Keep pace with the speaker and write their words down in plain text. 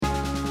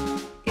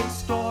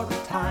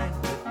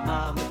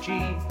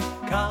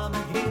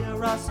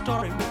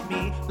story with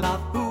me.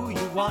 Love who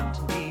you want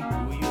to be,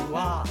 who you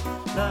are.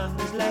 Learn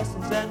these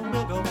lessons and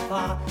we'll go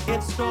far.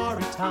 It's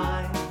story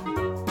time.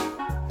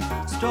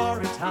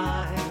 Story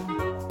time.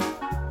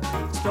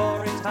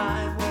 Story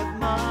time with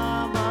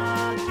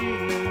Mama G.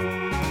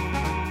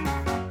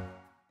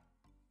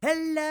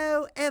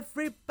 Hello,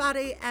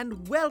 everybody,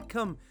 and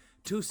welcome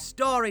to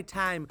Story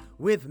Time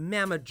with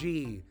Mama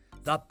G,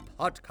 the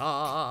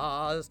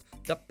podcast.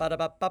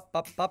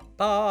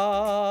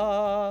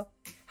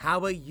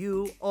 How are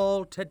you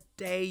all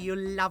today, you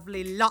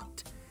lovely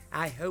lot?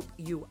 I hope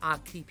you are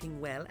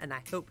keeping well, and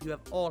I hope you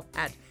have all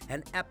had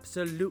an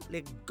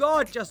absolutely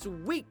gorgeous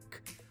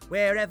week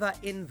wherever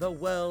in the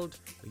world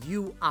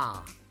you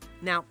are.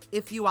 Now,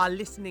 if you are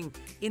listening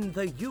in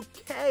the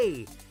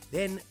UK,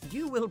 then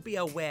you will be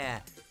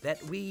aware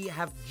that we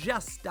have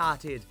just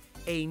started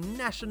a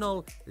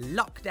national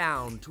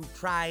lockdown to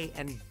try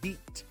and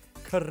beat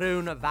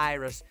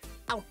coronavirus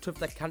out of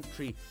the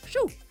country.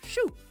 Shoo,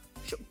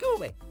 go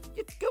away.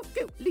 Go,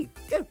 leave,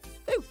 go.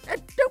 I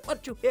don't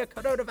want you here,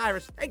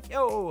 coronavirus. Thank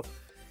you.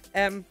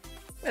 Well,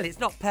 it's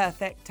not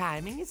perfect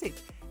timing, is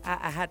it?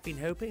 I had been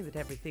hoping that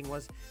everything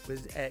was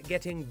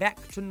getting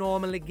back to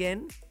normal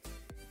again.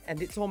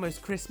 And it's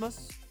almost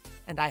Christmas.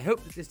 And I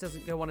hope that this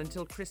doesn't go on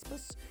until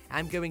Christmas.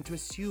 I'm going to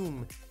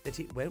assume that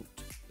it won't,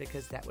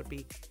 because that would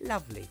be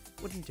lovely,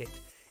 wouldn't it?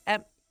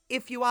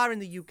 If you are in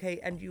the UK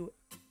and you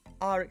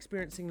are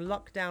experiencing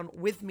lockdown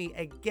with me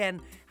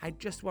again, I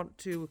just want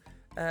to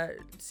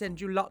send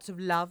you lots of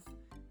love.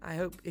 I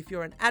hope if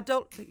you're an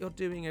adult that you're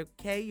doing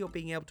okay, you're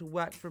being able to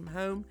work from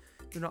home,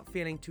 you're not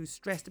feeling too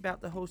stressed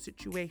about the whole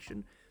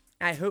situation.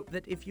 I hope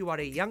that if you are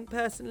a young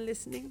person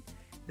listening,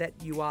 that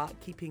you are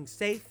keeping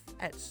safe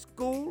at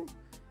school,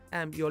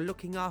 you're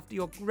looking after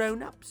your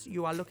grown-ups,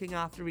 you are looking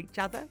after each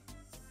other,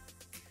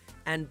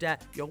 and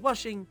you're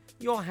washing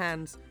your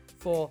hands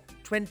for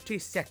 20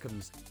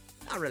 seconds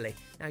thoroughly.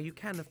 Now, you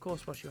can, of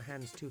course, wash your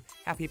hands to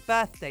Happy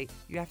Birthday.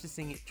 You have to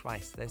sing it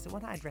twice, though. So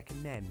what I'd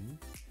recommend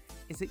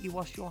is that you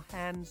wash your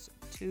hands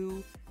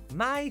to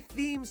my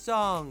theme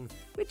song,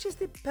 which is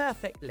the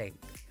perfect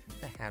length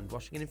for hand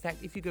washing. And in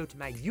fact, if you go to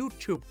my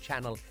YouTube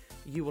channel,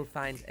 you will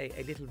find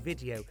a little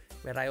video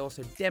where I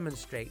also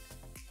demonstrate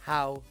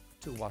how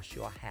to wash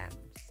your hands.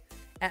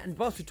 And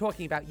whilst we're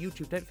talking about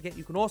YouTube, don't forget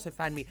you can also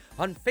find me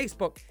on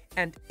Facebook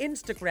and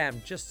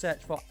Instagram. Just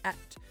search for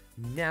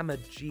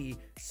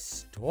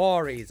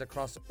 @MamaG_Stories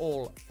across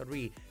all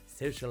 3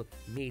 social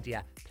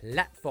media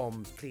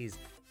platforms. Please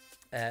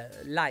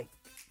like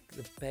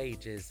the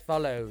pages,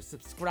 follow,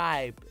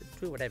 subscribe,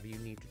 do whatever you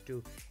need to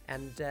do,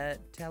 and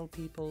tell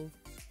people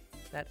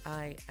that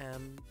I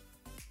am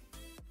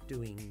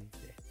doing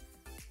this.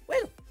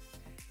 Well,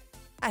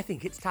 I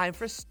think it's time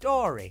for a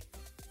story,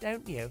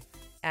 don't you?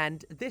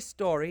 And this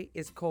story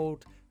is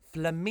called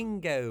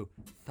Flamingo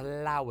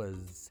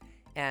Flowers.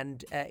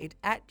 And it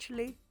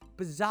actually,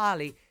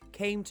 bizarrely,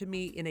 came to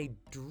me in a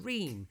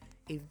dream.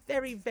 A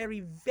very, very,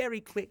 very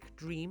quick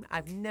dream.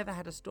 I've never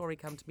had a story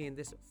come to me in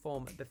this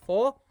form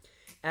before.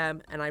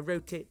 And I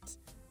wrote it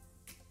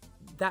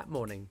that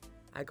morning.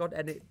 It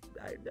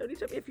only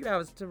took me a few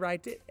hours to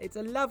write it. It's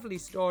a lovely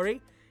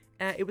story.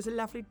 It was a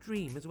lovely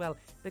dream as well,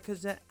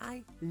 because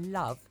I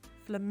love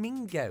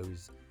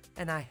flamingos,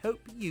 and I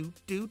hope you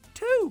do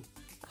too.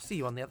 I'll see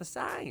you on the other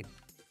side.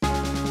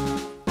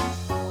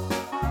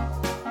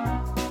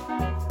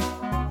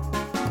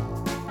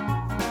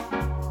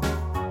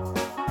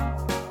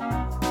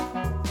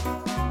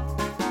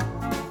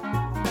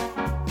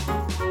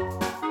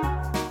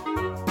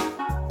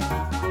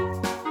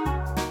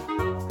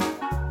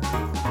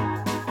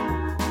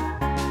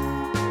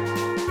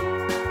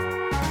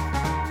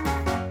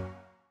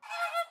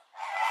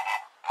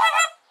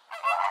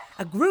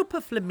 A group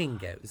of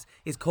flamingos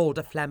is called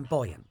a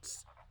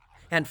flamboyance,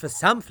 and for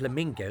some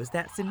flamingos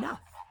that's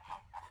enough.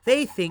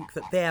 They think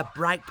that their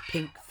bright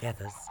pink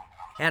feathers,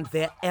 and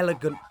their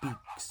elegant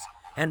beaks,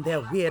 and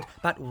their weird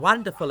but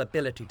wonderful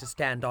ability to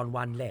stand on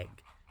one leg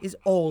is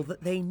all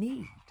that they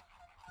need.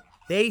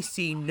 They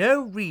see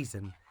no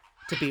reason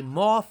to be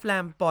more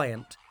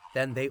flamboyant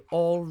than they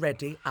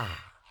already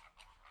are.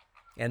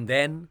 And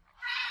then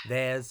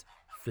there's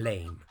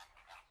Flame,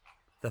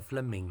 the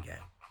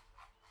flamingo.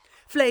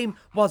 Flame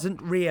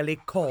wasn't really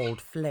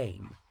called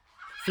Flame.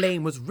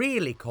 Flame was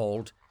really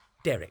called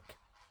Derek.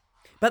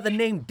 But the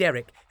name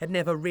Derek had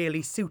never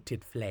really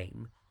suited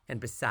Flame. And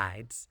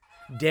besides,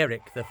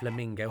 Derek the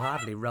flamingo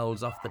hardly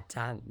rolls off the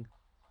tongue.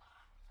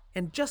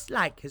 And just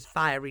like his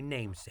fiery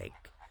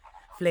namesake,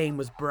 Flame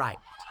was bright,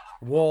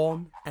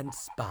 warm, and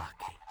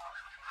sparky.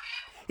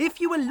 If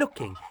you were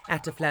looking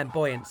at a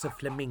flamboyance of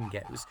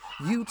flamingos,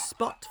 you'd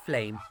spot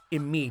Flame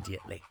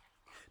immediately.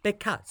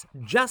 Because,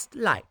 just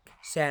like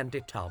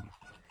Sandy Tom,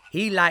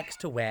 he likes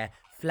to wear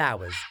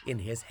flowers in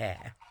his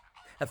hair.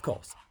 Of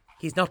course,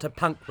 he's not a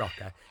punk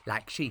rocker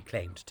like she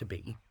claimed to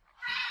be.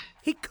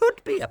 He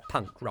could be a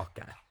punk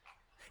rocker.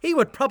 He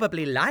would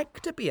probably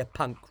like to be a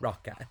punk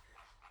rocker.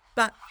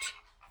 But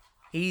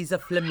he's a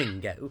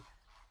flamingo.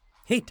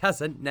 He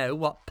doesn't know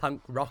what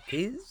punk rock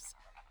is.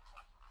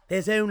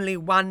 There's only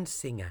one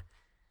singer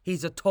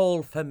he's a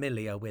tall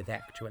familiar with,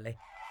 actually.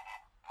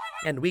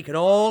 And we can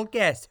all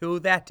guess who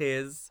that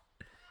is.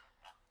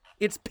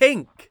 It's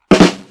Pink.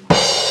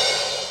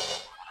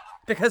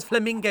 Because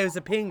flamingos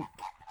are pink.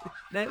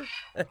 No?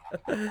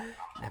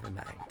 Never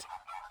mind.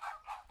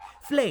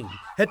 Flame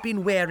had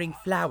been wearing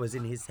flowers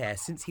in his hair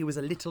since he was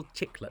a little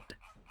chicklet.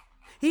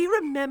 He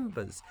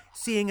remembers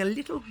seeing a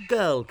little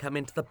girl come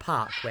into the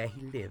park where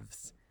he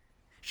lives.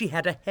 She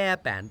had a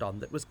hairband on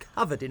that was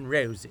covered in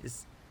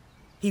roses.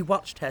 He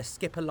watched her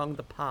skip along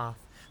the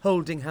path,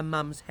 holding her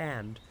mum's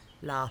hand,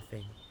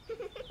 laughing.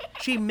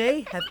 She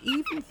may have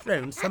even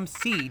thrown some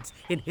seeds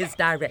in his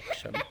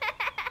direction.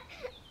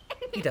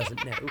 He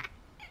doesn't know.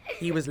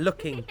 He was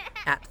looking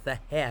at the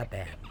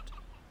hairband.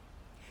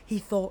 He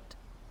thought,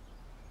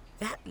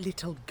 that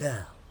little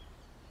girl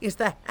is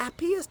the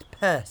happiest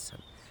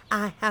person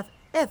I have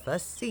ever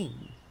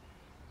seen.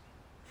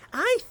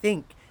 I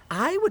think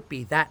I would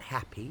be that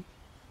happy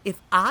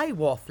if I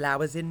wore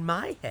flowers in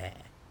my hair.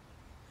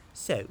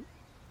 So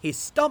he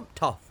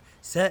stomped off,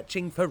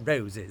 searching for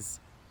roses.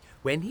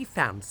 When he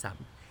found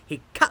some,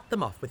 he cut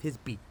them off with his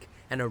beak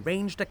and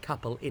arranged a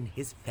couple in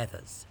his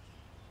feathers.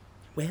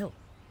 Well,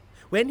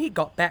 when he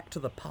got back to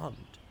the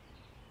pond,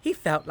 he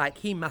felt like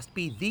he must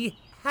be the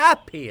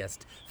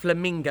happiest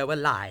flamingo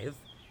alive.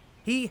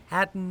 He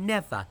had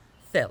never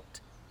felt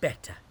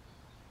better.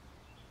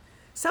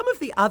 Some of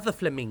the other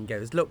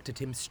flamingos looked at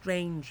him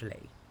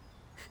strangely.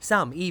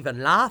 Some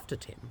even laughed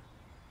at him.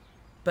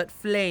 But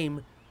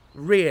Flame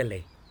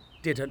really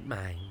didn't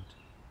mind.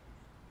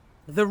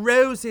 The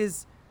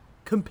roses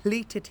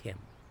completed him.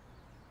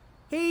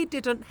 He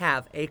didn't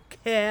have a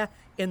care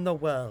in the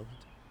world.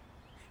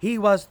 He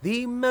was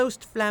the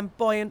most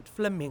flamboyant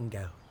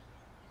flamingo,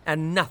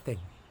 and nothing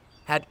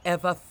had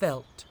ever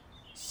felt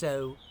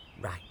so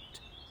right.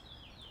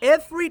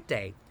 Every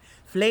day,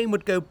 Flame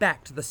would go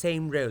back to the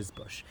same rose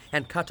bush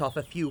and cut off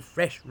a few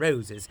fresh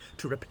roses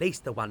to replace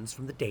the ones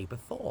from the day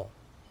before.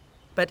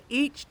 But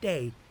each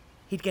day,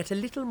 he'd get a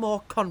little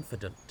more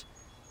confident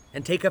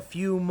and take a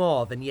few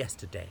more than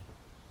yesterday.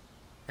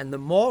 And the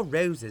more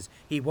roses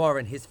he wore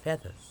in his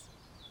feathers,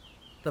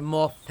 the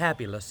more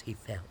fabulous he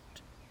felt.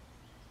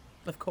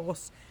 Of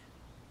course,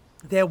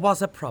 there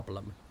was a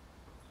problem.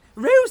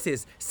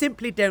 Roses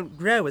simply don't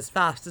grow as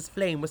fast as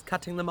Flame was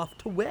cutting them off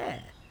to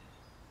wear.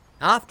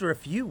 After a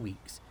few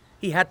weeks,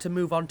 he had to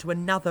move on to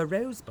another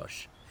rose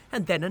bush,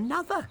 and then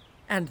another,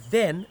 and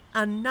then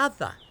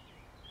another.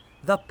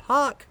 The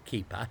park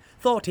keeper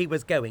thought he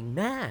was going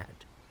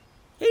mad.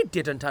 He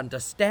didn't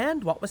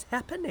understand what was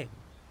happening.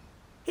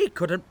 He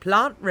couldn't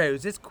plant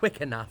roses quick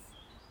enough.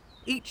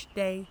 Each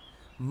day,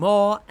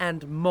 more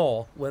and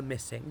more were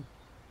missing.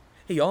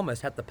 He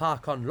almost had the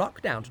park on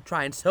lockdown to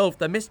try and solve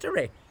the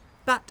mystery.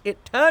 But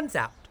it turns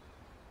out,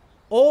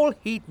 all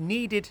he'd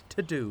needed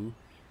to do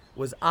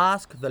was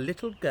ask the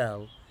little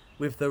girl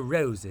with the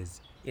roses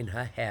in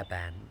her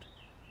hairband.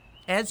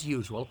 As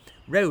usual,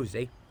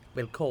 Rosie,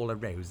 we'll call her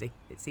Rosie,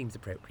 it seems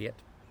appropriate.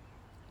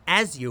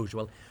 As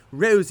usual,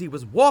 Rosie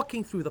was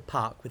walking through the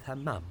park with her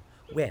mum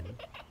when,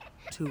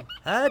 to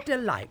her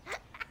delight,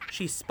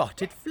 she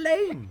spotted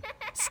Flame,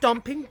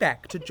 stomping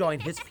back to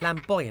join his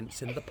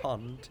flamboyance in the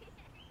pond.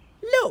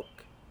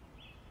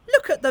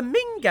 Look at the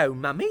Mingo,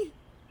 Mummy.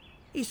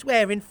 He's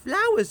wearing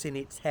flowers in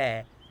its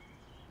hair,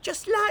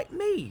 just like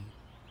me.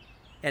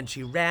 And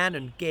she ran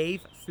and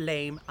gave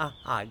Flame a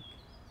hug.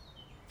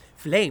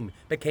 Flame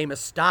became a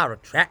star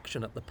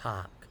attraction at the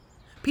park.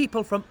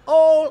 People from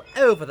all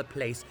over the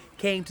place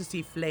came to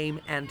see Flame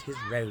and his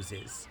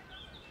roses.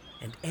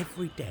 And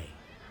every day,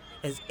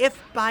 as if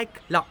by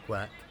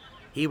clockwork,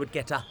 he would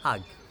get a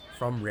hug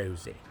from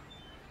Rosie.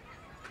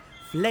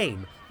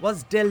 Flame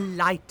was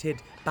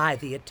delighted by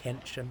the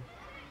attention.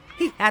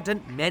 He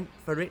hadn't meant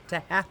for it to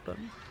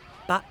happen,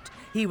 but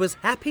he was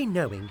happy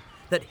knowing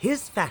that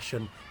his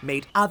fashion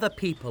made other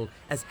people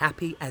as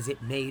happy as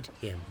it made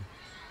him.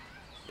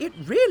 It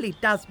really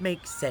does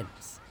make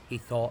sense, he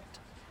thought,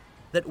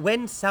 that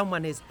when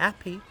someone is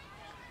happy,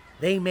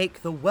 they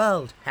make the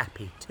world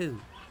happy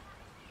too.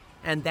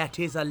 And that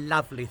is a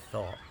lovely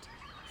thought.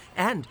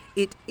 And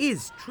it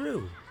is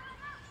true.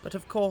 But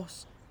of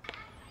course,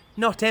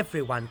 not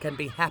everyone can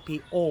be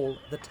happy all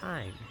the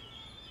time.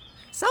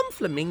 Some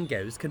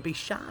flamingos can be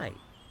shy.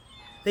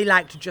 They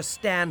like to just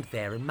stand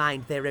there and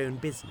mind their own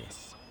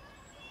business.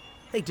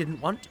 They didn't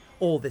want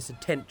all this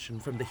attention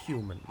from the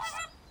humans.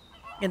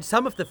 And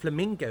some of the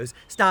flamingos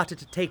started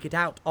to take it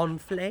out on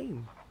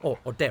Flame, or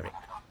Derek,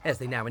 as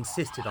they now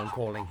insisted on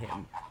calling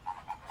him.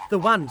 The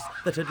ones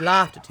that had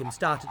laughed at him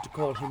started to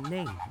call him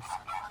names,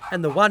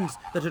 and the ones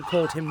that had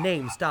called him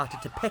names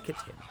started to peck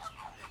at him,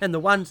 and the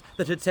ones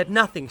that had said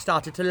nothing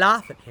started to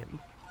laugh at him.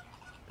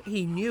 But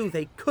he knew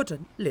they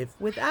couldn't live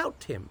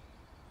without him.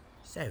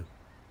 So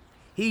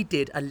he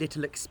did a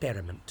little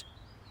experiment.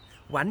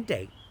 One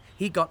day,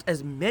 he got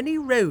as many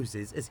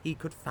roses as he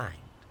could find.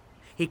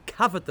 He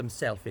covered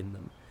himself in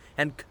them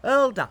and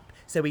curled up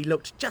so he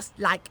looked just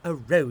like a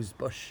rose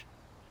bush.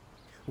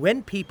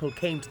 When people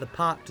came to the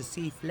park to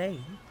see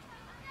Flame,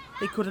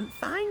 they couldn't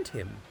find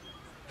him.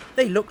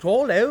 They looked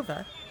all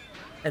over,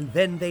 and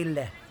then they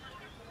left.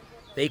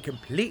 They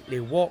completely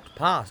walked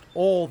past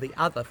all the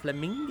other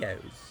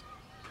flamingos.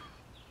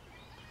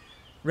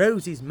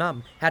 Rosie's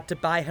mum had to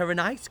buy her an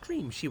ice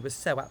cream, she was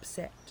so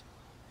upset.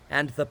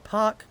 And the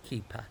park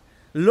keeper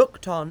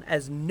looked on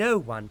as no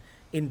one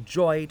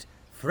enjoyed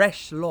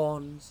fresh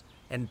lawns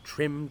and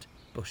trimmed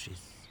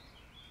bushes.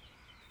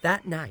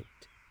 That night,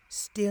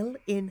 still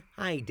in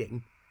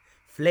hiding,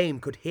 Flame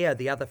could hear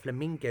the other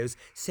flamingos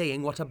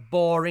saying what a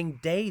boring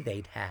day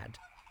they'd had,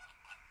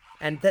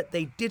 and that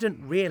they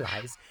didn't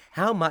realize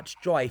how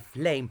much joy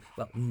Flame,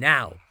 well,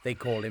 now they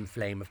call him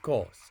Flame, of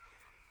course.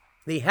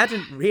 They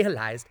hadn't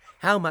realized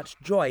how much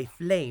joy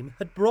Flame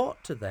had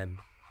brought to them,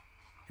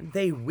 and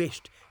they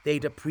wished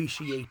they'd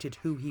appreciated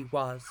who he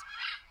was,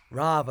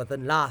 rather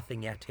than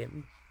laughing at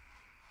him.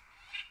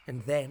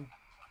 And then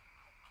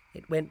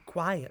it went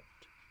quiet.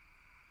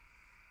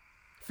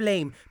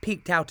 Flame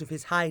peeked out of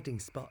his hiding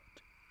spot,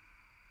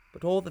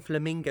 but all the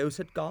flamingos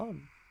had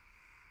gone.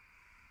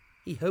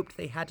 He hoped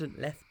they hadn't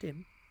left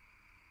him.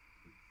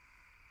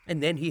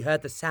 And then he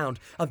heard the sound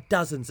of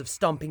dozens of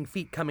stomping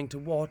feet coming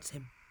towards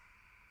him.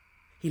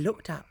 He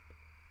looked up,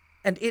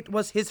 and it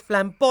was his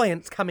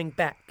flamboyants coming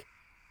back.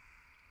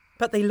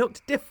 But they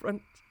looked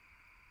different.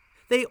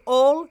 They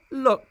all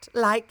looked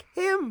like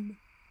him.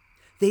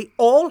 They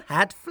all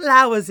had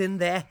flowers in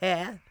their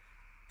hair,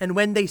 and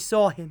when they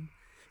saw him,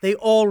 they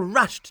all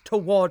rushed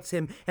towards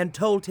him and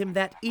told him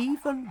that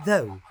even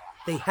though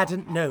they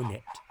hadn't known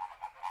it,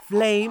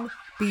 Flame,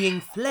 being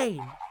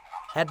Flame,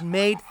 had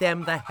made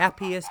them the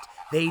happiest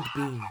they'd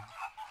been.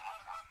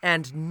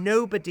 And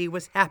nobody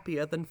was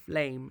happier than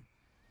Flame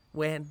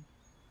when,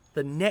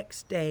 the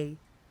next day,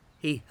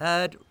 he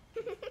heard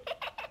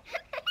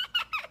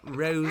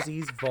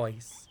Rosie's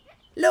voice.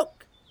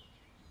 "Look!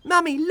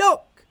 Mummy,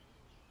 look!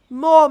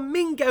 More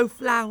mingo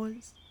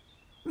flowers!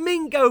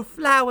 Mingo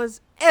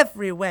flowers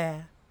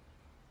everywhere!"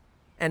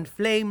 And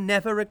Flame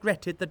never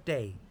regretted the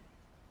day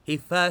he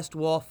first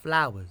wore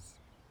flowers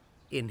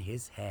in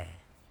his hair.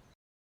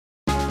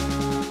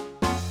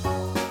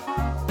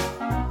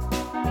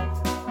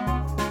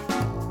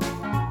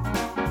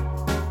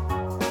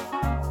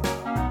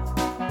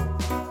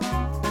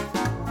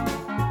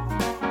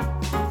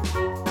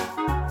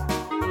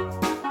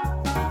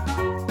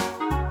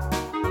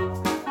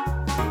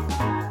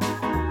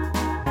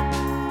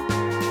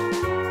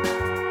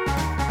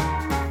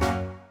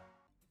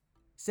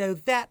 So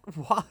that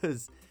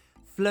was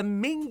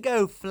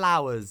Flamingo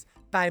Flowers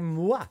by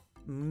moi,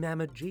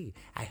 Mama G.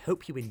 I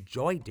hope you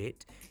enjoyed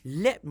it.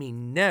 Let me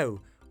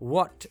know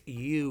what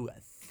you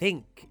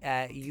think.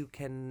 You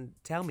can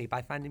tell me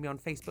by finding me on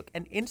Facebook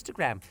and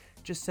Instagram.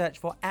 Just search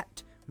for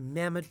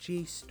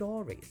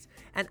 @MamaG_stories.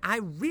 And I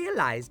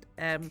realized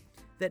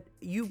that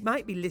you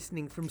might be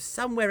listening from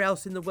somewhere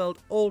else in the world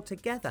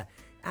altogether.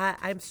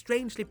 I'm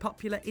strangely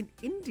popular in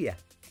India,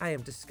 I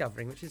am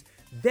discovering, which is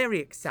very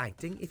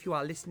exciting. If you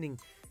are listening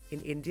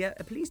in India,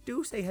 please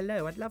do say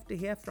hello. I'd love to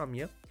hear from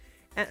you.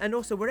 And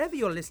also, wherever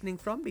you're listening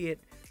from, be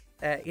it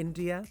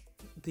India,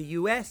 the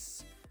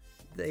US,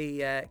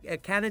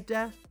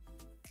 Canada,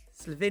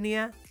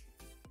 Slovenia,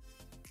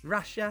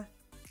 Russia,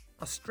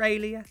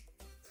 Australia,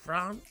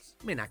 France.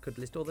 I mean, I could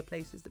list all the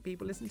places that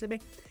people listen to me.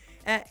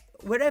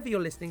 Wherever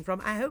you're listening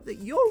from, I hope that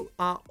you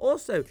are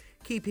also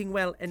keeping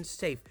well and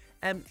safe.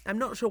 I'm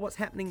not sure what's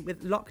happening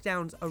with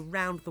lockdowns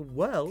around the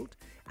world.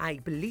 I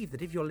believe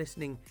that if you're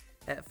listening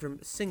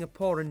from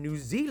Singapore and New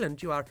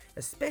Zealand, you are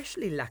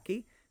especially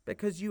lucky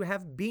because you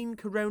have been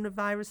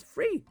coronavirus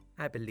free,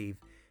 I believe.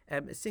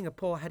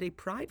 Singapore had a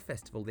Pride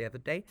Festival the other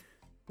day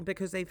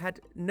because they've had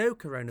no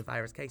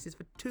coronavirus cases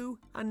for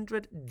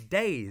 200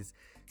 days.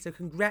 So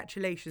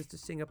congratulations to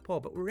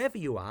Singapore. But wherever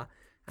you are,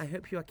 I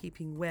hope you are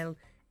keeping well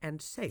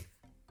and safe.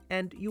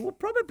 And you will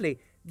probably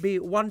be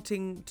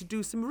wanting to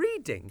do some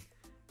reading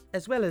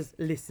as well as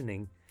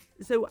listening.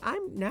 So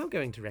I'm now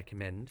going to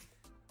recommend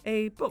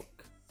a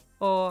book,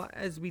 or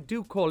as we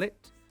do call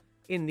it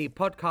in the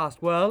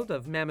podcast world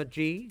of Mama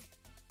G,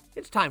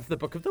 it's time for the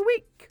Book of the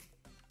Week.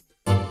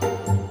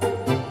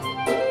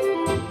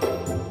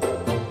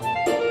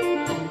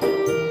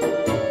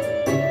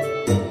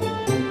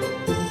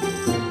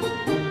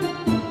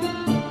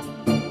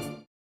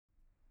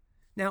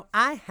 Now,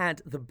 I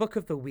had the Book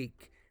of the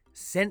Week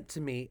sent to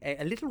me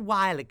a little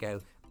while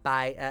ago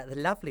by the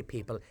lovely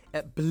people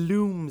at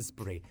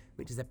Bloomsbury,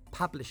 which is a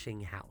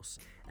publishing house.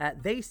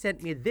 They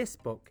sent me this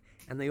book,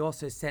 and they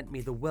also sent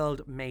me The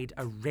World Made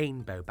a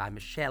Rainbow by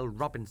Michelle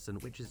Robinson,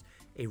 which is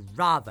a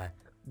rather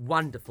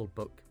wonderful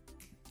book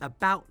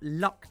about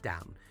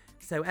lockdown.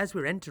 So as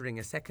we're entering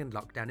a second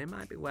lockdown, it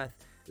might be worth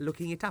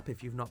looking it up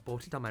if you've not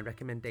bought it on my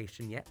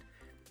recommendation yet.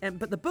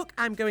 But the book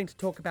I'm going to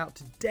talk about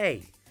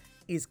today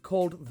is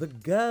called The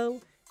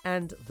Girl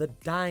and the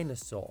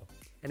Dinosaur,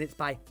 and it's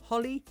by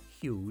Holly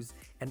Hughes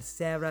and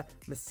Sarah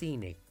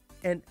Massini.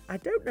 And I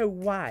don't know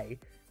why,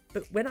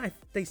 but when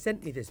they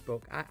sent me this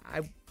book,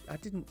 I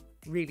didn't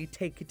really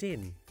take it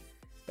in.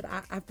 But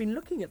I've been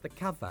looking at the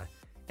cover,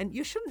 and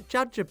you shouldn't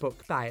judge a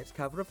book by its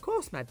cover, of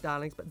course, my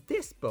darlings, but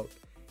this book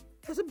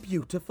has a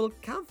beautiful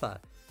cover.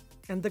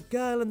 And The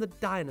Girl and the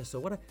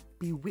Dinosaur, what a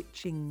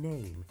bewitching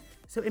name.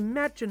 So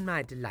imagine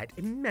my delight,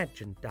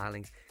 imagine,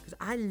 darlings, because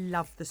I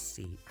love the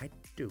sea, I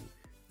do.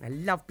 I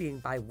love being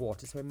by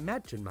water, so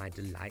imagine my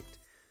delight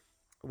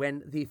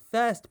when the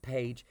first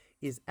page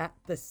is at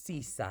the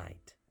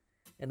seaside.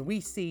 And we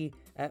see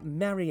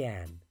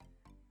Marianne,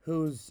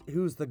 who's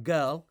the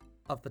girl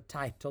of the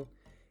title,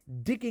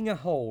 digging a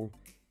hole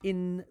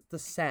in the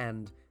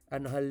sand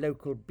on her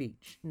local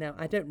beach. Now,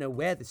 I don't know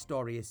where the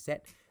story is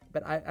set,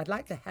 but I'd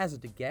like to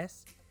hazard a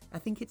guess. I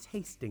think it's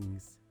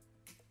Hastings.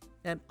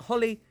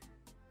 Holly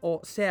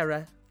or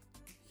Sarah,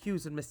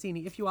 Hughes and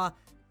Massini, if you are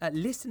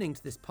listening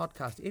to this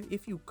podcast,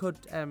 if you could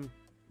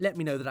let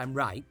me know that I'm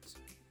right,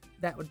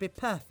 that would be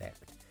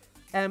perfect.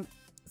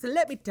 So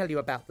let me tell you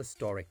about the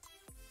story.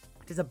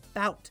 It is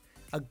about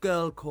a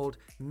girl called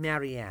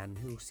Marianne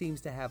who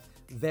seems to have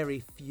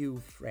very few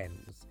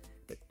friends.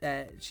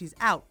 But she's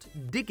out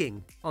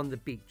digging on the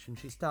beach and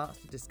she starts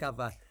to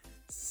discover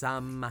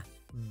some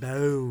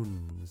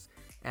bones.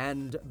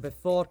 And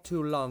before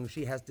too long,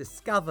 she has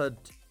discovered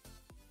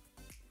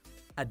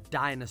a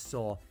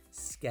dinosaur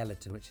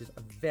skeleton, which is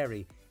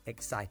very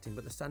exciting.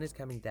 But the sun is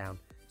coming down,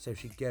 so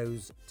she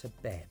goes to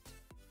bed.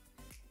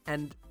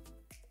 And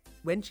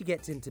when she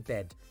gets into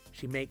bed,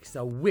 she makes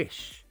a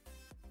wish.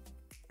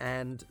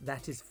 And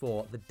that is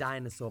for the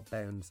dinosaur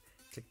bones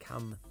to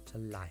come to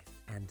life.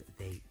 And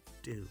they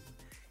do.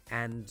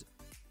 And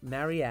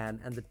Marianne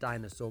and the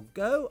dinosaur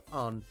go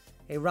on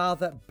a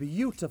rather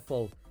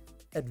beautiful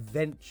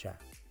adventure.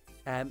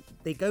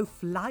 They go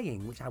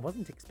flying, which I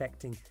wasn't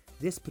expecting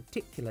this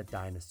particular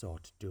dinosaur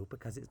to do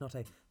because it's not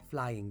a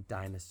flying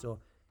dinosaur.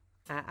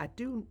 I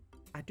do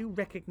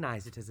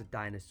recognize it as a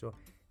dinosaur.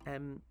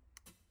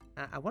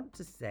 I want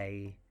to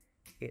say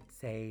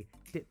it's a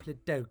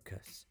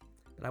Diplodocus.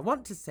 But I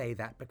want to say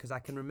that because I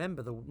can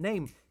remember the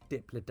name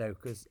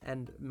Diplodocus,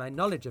 and my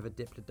knowledge of a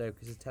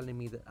Diplodocus is telling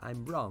me that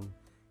I'm wrong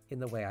in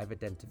the way I've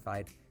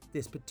identified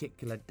this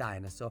particular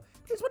dinosaur.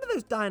 But it's one of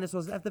those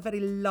dinosaurs that have the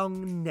very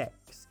long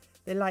necks.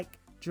 They're like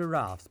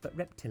giraffes, but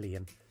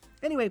reptilian.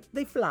 Anyway,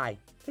 they fly,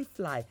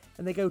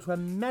 and they go to a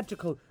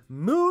magical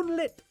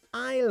moonlit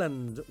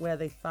island where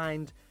they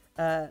find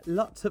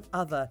lots of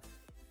other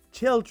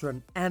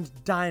children and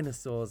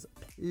dinosaurs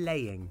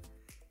playing.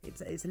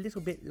 It's a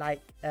little bit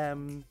like,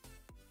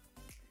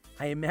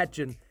 I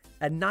imagine,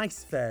 a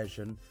nice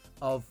version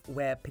of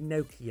where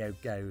Pinocchio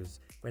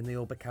goes when they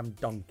all become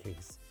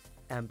donkeys.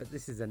 But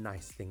this is a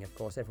nice thing, of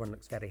course. Everyone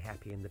looks very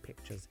happy in the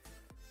pictures.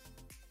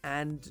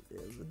 And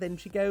then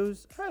she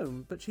goes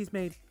home, but she's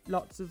made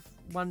lots of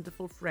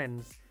wonderful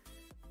friends.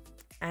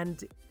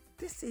 And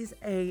this is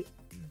a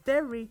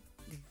very,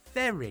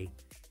 very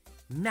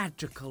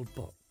magical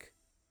book.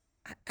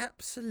 I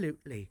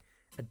absolutely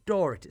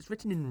adore it. It's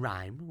written in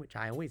rhyme, which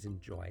I always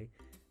enjoy.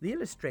 The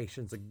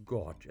illustrations are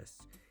gorgeous.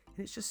 And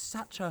it's just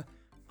such a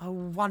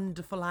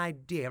wonderful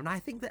idea. And I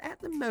think that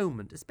at the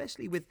moment,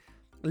 especially with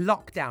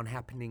lockdown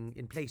happening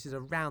in places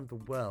around the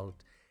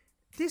world,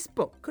 this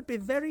book could be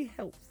very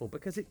helpful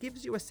because it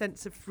gives you a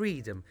sense of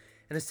freedom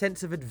and a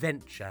sense of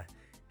adventure.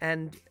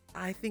 And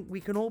I think we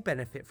can all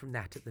benefit from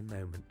that at the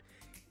moment.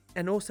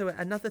 And also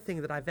another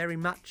thing that I very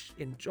much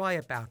enjoy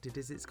about it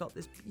is it's got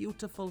this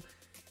beautiful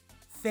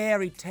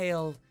fairy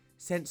tale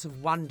sense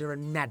of wonder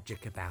and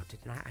magic about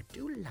it. And I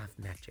do love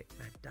magic,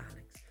 my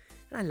darlings.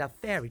 And I love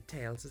fairy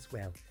tales as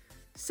well.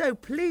 So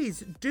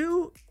please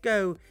do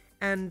go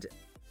and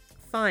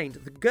find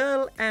The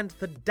Girl and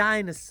the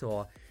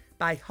Dinosaur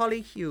by Holly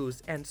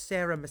Hughes and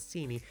Sarah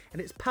Massini,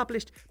 and it's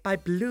published by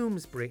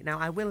Bloomsbury. Now,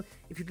 I will,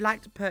 if you'd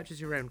like to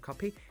purchase your own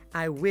copy,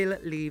 I will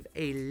leave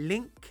a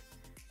link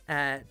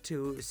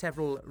to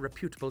several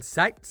reputable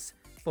sites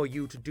for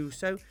you to do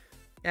so.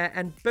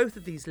 And both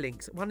of these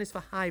links, one is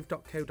for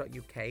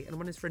hive.co.uk and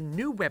one is for a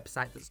new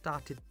website that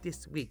started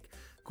this week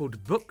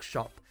called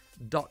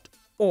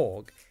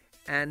bookshop.org.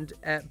 And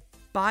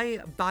by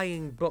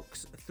buying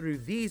books through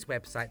these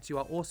websites, you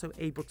are also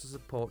able to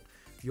support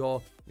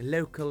your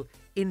local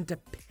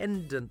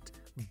independent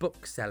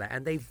bookseller,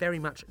 and they very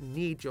much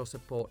need your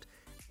support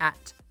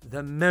at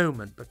the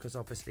moment because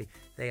obviously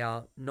they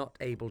are not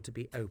able to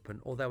be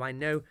open. Although I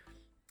know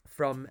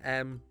from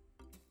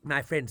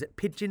my friends at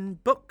Pigeon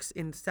Books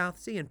in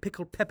Southsea and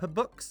Pickle Pepper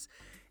Books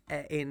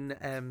in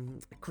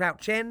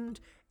Crouch End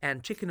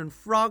and Chicken and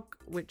Frog,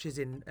 which is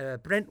in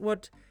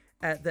Brentwood,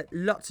 that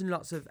lots and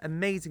lots of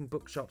amazing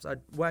bookshops are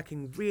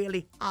working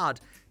really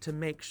hard to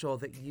make sure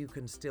that you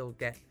can still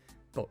get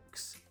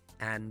books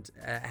and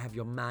have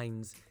your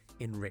minds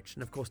enriched.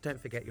 And of course, don't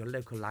forget your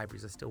local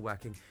libraries are still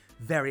working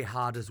very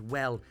hard as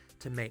well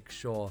to make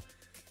sure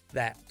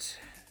that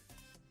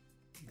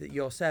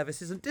your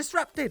service isn't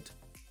disrupted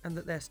and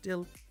that they're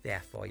still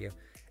there for you.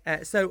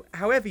 So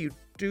however you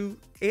do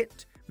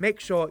it, make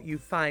sure you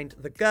find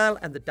The Girl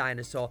and the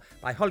Dinosaur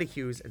by Holly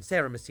Hughes and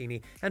Sarah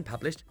Massini and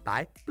published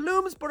by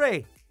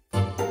Bloomsbury.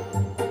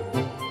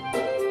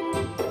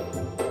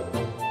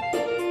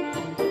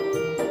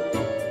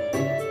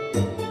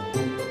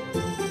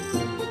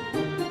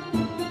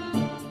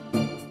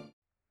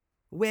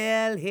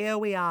 Well, here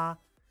we are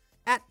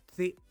at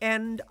the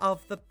end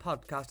of the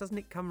podcast. Doesn't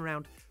it come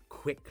around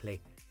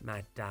quickly,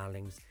 my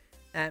darlings?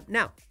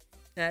 Now,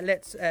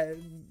 let's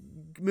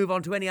move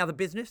on to any other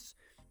business.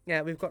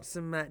 We've got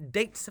some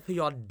dates for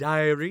your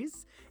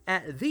diaries.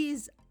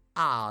 These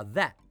are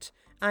that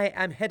I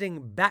am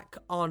heading back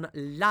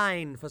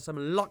online for some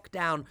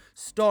lockdown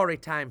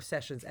storytime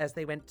sessions, as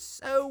they went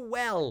so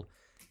well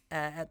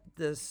at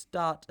the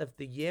start of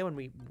the year when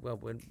we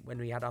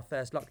had our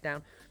first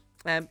lockdown.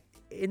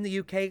 In the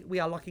UK, we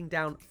are locking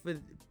down for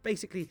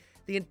basically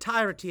the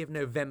entirety of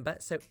November,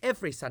 so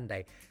every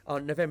Sunday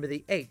on November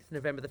the 8th,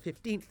 November the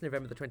 15th,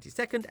 November the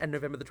 22nd, and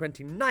November the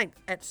 29th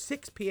at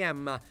 6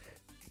 p.m.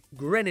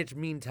 Greenwich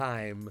Mean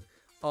Time.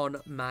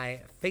 On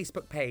my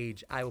Facebook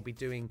page, I will be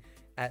doing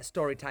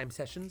storytime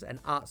sessions and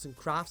arts and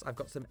crafts. I've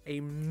got some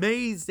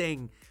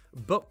amazing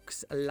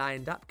books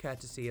lined up,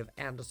 courtesy of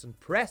Anderson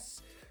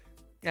Press.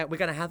 We're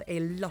going to have a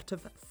lot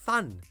of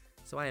fun.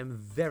 So I am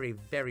very,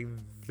 very,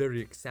 very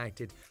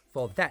excited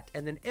for that.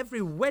 And then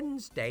every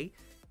Wednesday,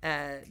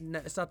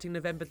 starting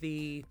November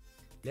the...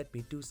 Let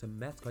me do some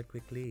math quite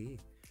quickly.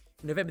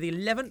 November the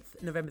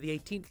 11th, November the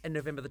 18th, and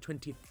November the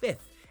 25th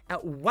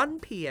at 1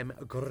 p.m.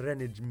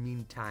 Greenwich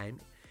Mean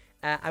Time.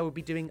 I will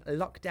be doing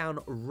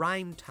lockdown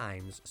rhyme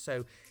times.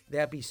 So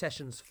there'll be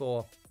sessions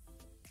for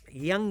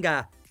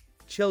younger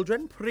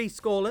children,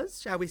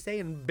 preschoolers, shall we say,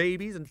 and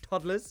babies and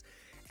toddlers.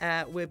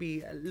 We'll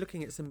be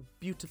looking at some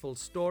beautiful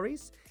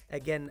stories.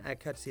 Again,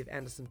 courtesy of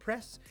Anderson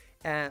Press.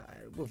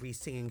 We'll be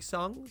singing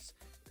songs,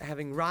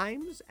 having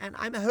rhymes, and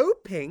I'm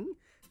hoping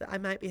that I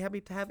might be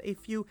happy to have a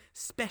few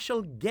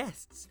special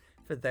guests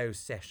for those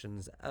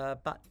sessions.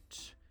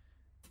 But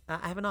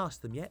I haven't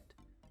asked them yet,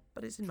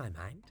 but it's in my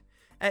mind.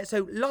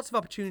 So lots of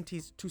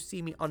opportunities to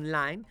see me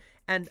online,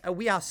 and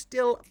we are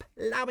still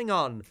ploughing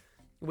on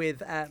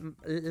with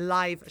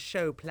live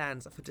show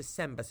plans for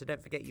December. So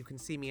don't forget, you can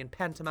see me in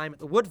pantomime at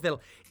the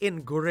Woodville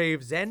in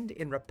Gravesend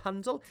in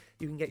Rapunzel.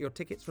 You can get your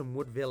tickets from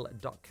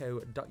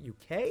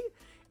woodville.co.uk.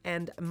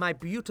 And my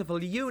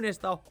beautiful Eunice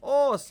the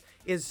horse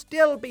is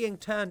still being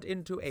turned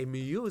into a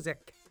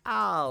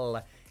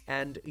musical.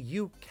 And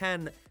you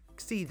can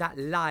see that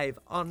live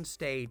on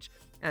stage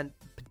and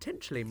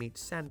potentially meet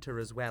Santa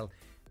as well.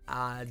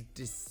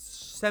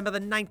 December the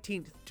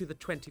 19th to the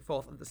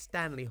 24th at the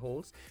Stanley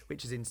Halls,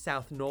 which is in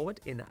South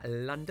Norwood in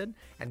London,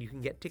 and you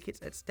can get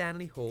tickets at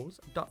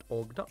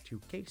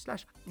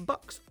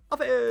stanleyhalls.org.uk/box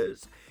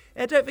office.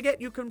 Don't forget,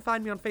 you can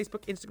find me on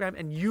Facebook, Instagram,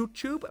 and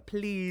YouTube.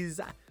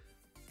 Please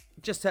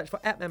just search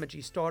for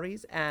 @Mama-G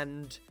Stories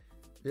and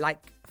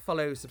like,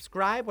 follow,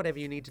 subscribe, whatever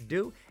you need to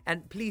do.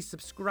 And please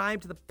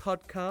subscribe to the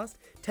podcast.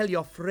 Tell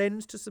your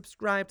friends to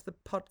subscribe to the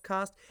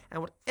podcast.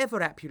 And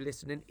whatever app you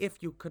listen in,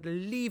 if you could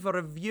leave a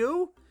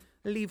review,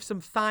 leave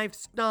some 5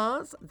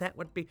 stars, that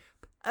would be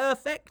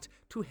perfect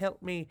to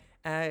help me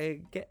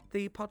get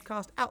the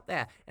podcast out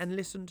there and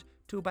listened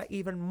to by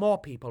even more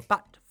people.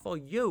 But for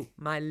you,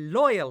 my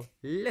loyal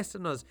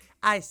listeners,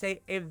 I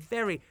say a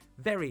very,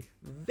 very,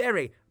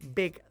 very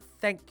big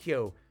thank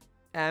you.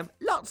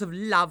 Lots of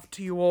love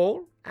to you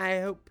all.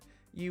 I hope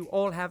you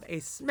all have a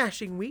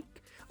smashing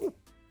week. Ooh,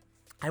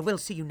 I will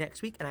see you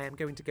next week, and I am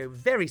going to go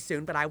very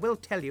soon, but I will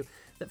tell you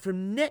that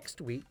from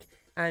next week,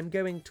 I'm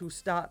going to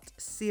start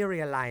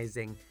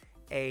serializing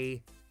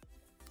a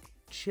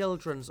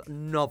children's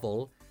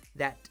novel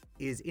that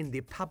is in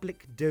the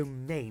public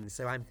domain.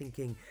 So I'm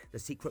thinking The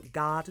Secret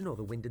Garden or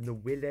The Wind in the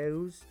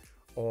Willows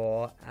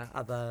or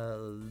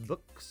other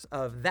books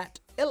of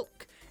that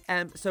ilk.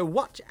 So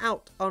watch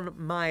out on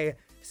my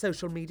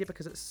social media,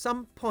 because at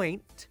some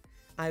point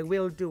I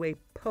will do a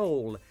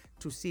poll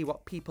to see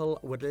what people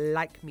would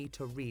like me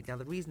to read. Now,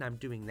 the reason I'm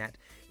doing that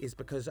is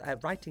because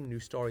writing new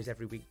stories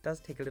every week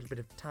does take a little bit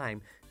of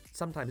time,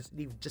 sometimes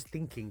even just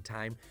thinking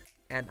time,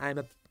 and I'm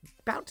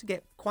about to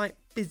get quite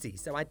busy,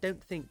 so I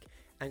don't think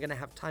I'm going to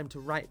have time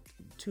to write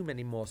too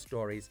many more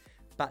stories,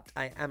 but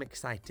I am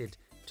excited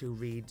to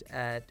read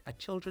a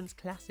children's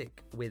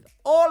classic with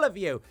all of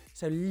you.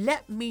 So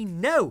let me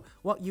know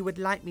what you would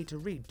like me to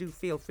read. Do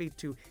feel free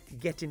to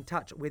get in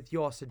touch with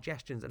your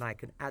suggestions and I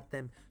can add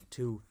them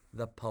to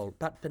the poll.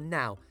 But for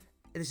now,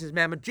 this is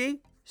Mama G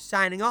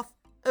signing off.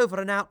 Over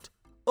and out.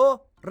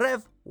 Au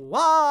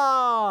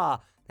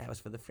revoir. That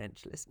was for the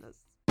French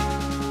listeners.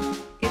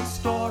 It's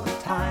story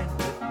time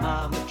with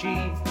Mama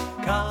G.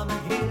 Come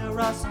and hear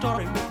a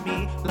story with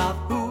me. Love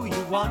who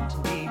you want to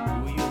be,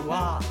 who you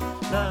are.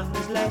 Learn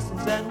these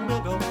lessons and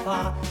we'll go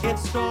far.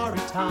 It's story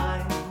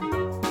time.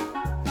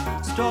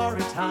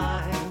 Story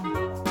time.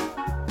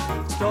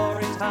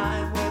 Story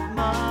time.